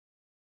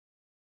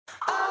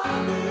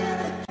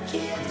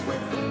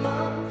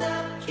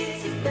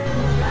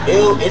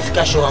esse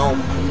cachorrão,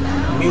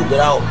 1000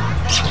 graus.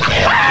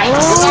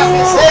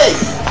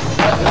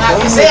 Não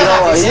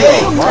avisei.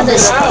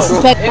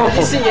 Eu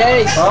disse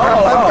yes.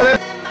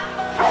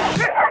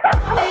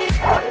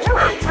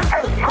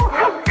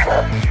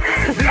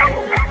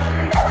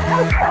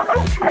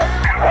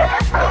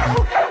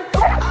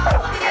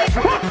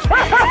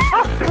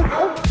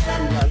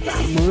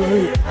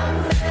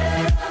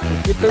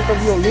 Que tanta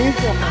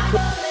violência.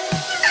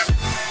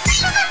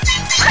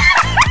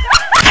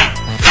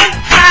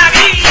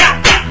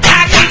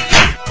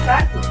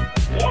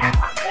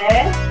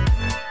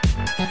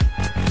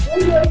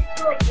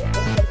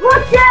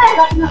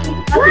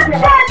 Você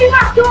me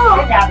matou!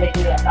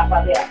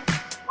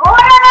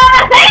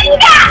 Ora,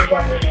 venga!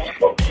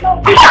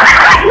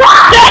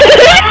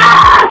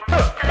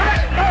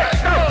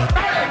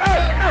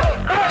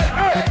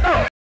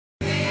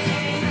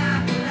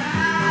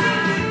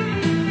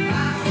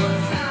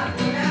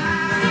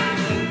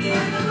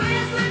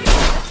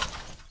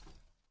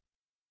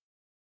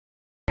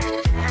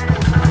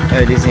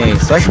 É, Lizinha aí,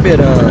 só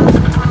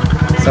esperando.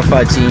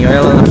 Safadinho,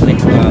 olha lá na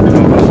frente lá, a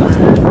tropa lá.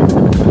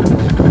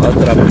 Olha a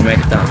tropa como é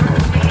que tá.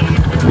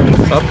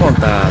 Só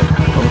apontado,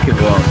 vamos que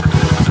vamos.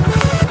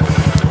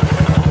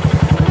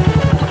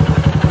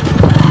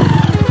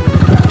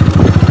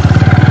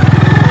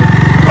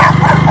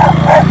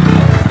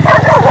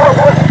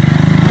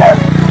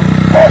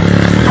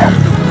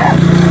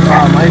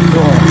 Ah, mais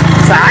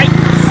um.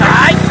 Sai!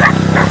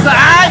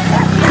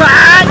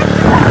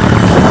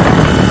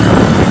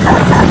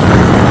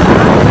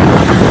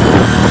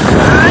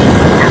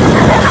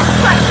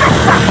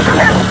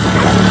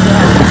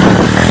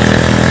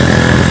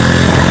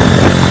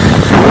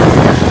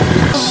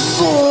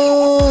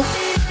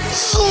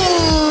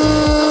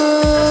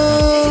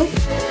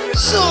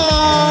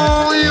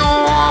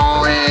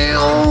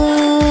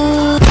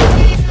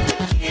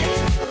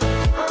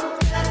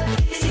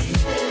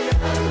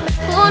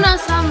 O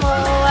nosso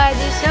amor é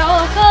de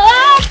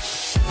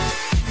chocolate.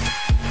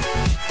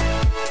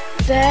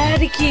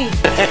 Derek.